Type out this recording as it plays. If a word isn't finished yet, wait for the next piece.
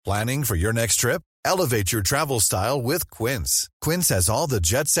Planning for your next trip? Elevate your travel style with Quince. Quince has all the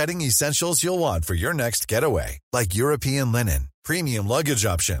jet-setting essentials you'll want for your next getaway, like European linen, premium luggage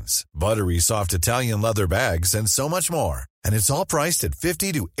options, buttery soft Italian leather bags, and so much more. And it's all priced at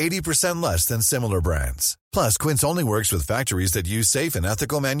 50 to 80% less than similar brands. Plus, Quince only works with factories that use safe and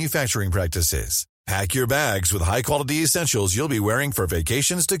ethical manufacturing practices. Pack your bags with high-quality essentials you'll be wearing for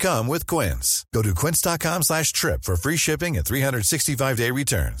vacations to come with Quince. Go to quince.com/trip for free shipping and 365-day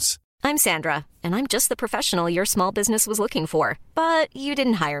returns. I'm Sandra, and I'm just the professional your small business was looking for. But you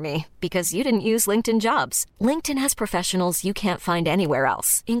didn't hire me because you didn't use LinkedIn Jobs. LinkedIn has professionals you can't find anywhere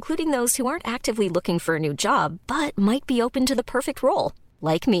else, including those who aren't actively looking for a new job, but might be open to the perfect role,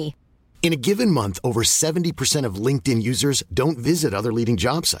 like me. In a given month, over 70% of LinkedIn users don't visit other leading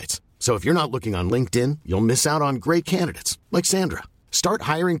job sites. So if you're not looking on LinkedIn, you'll miss out on great candidates like Sandra. Start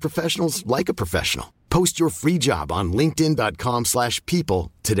hiring professionals like a professional. Post your free job on linkedin.com/people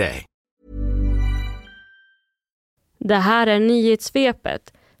today. Det här är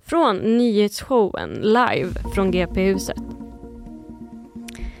Nyhetssvepet från nyhetsshowen live från GP-huset.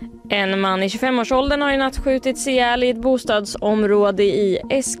 En man i 25-årsåldern har i natt skjutits ihjäl i ett bostadsområde i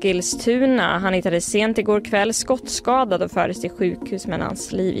Eskilstuna. Han hittades sent igår kväll skottskadad och fördes till sjukhus, men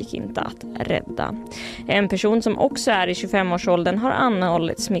hans liv gick inte att rädda. En person som också är i 25-årsåldern har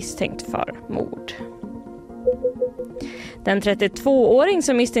anhållits misstänkt för mord. Den 32-åring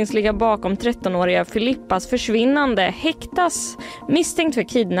som misstänks ligga bakom 13-åriga Filippas försvinnande häktas misstänkt för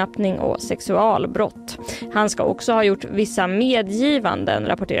kidnappning och sexualbrott. Han ska också ha gjort vissa medgivanden,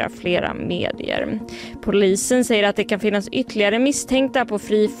 rapporterar flera medier. Polisen säger att det kan finnas ytterligare misstänkta på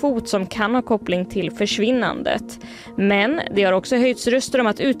fri fot som kan ha koppling till försvinnandet. Men det har också höjts röster om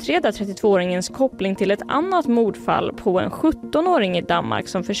att utreda 32-åringens koppling till ett annat mordfall på en 17-åring i Danmark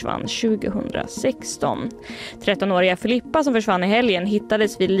som försvann 2016. 13-åriga Filippa som försvann i helgen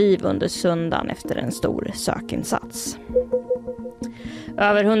hittades vid liv under söndagen efter en stor sökinsats.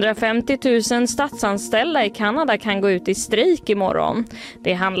 Över 150 000 statsanställda i Kanada kan gå ut i strejk imorgon.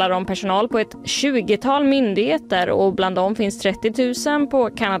 Det handlar om personal på ett 20-tal myndigheter och bland dem finns 30 000 på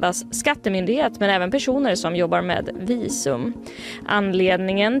Kanadas skattemyndighet, men även personer som jobbar med visum.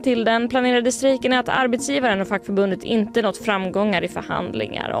 Anledningen till den planerade strejken är att arbetsgivaren och fackförbundet inte nått framgångar i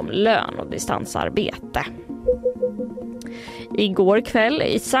förhandlingar om lön och distansarbete. Igår kväll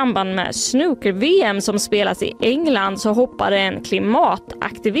i samband med snooker-VM som spelas i England så hoppade en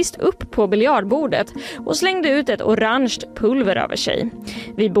klimataktivist upp på biljardbordet och slängde ut ett orange pulver över sig.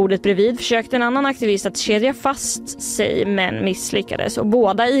 Vid bordet bredvid försökte en annan aktivist att kedja fast sig men misslyckades, och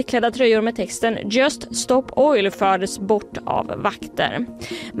båda iklädda tröjor med texten Just Stop Oil fördes bort av vakter.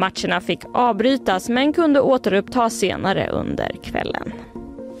 Matcherna fick avbrytas men kunde återupptas senare under kvällen.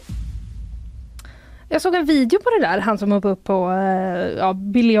 Jag såg en video på det där, han som hoppade upp på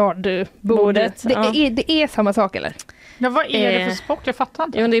biljardbordet. Det är samma sak, eller? Ja, vad är det för sport? Jag fattar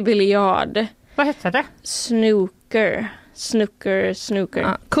inte. Jo, det är biljard. Vad heter det? Snooker.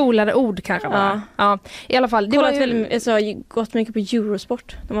 Ja, coolare ord kanske bara. Ja, i alla fall. Det var gått mycket på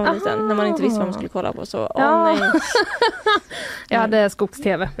Eurosport när man var liten, när man inte visste vad man skulle kolla på. Så, nej. Jag hade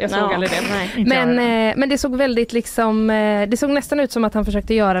skogs-tv, jag såg aldrig det. Men det såg väldigt liksom, det såg nästan ut som att han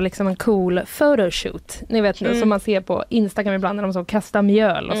försökte göra liksom en cool photoshoot. Ni vet nu, som man ser på Instagram ibland när de så kastar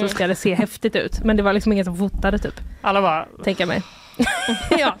mjöl och så ska det se häftigt ut. Men det var liksom ingen som fotade typ. Alla bara... Tänker mig.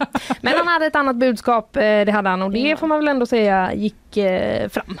 Ja. Men han hade ett annat budskap, det hade han, och det får man väl ändå säga gick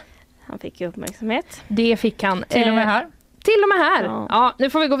fram. Han fick ju uppmärksamhet. Det fick han. Till och med här. Till och med här. Ja, nu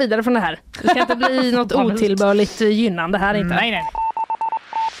får vi gå vidare från det här. Det ska inte bli något otillbörligt gynnande här inte. Nej.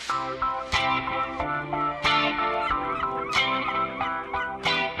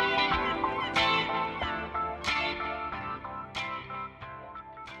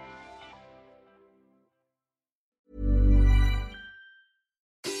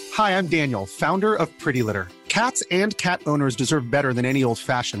 Hi, I'm Daniel, founder of Pretty Litter. Cats and cat owners deserve better than any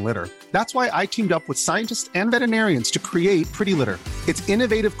old-fashioned litter. That's why I teamed up with scientists and veterinarians to create Pretty Litter. Its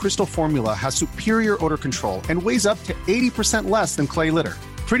innovative crystal formula has superior odor control and weighs up to 80% less than clay litter.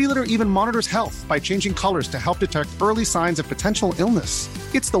 Pretty Litter even monitors health by changing colors to help detect early signs of potential illness.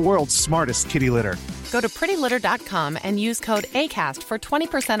 It's the world's smartest kitty litter. Go to prettylitter.com and use code ACAST for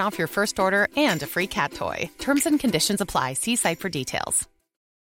 20% off your first order and a free cat toy. Terms and conditions apply. See site for details.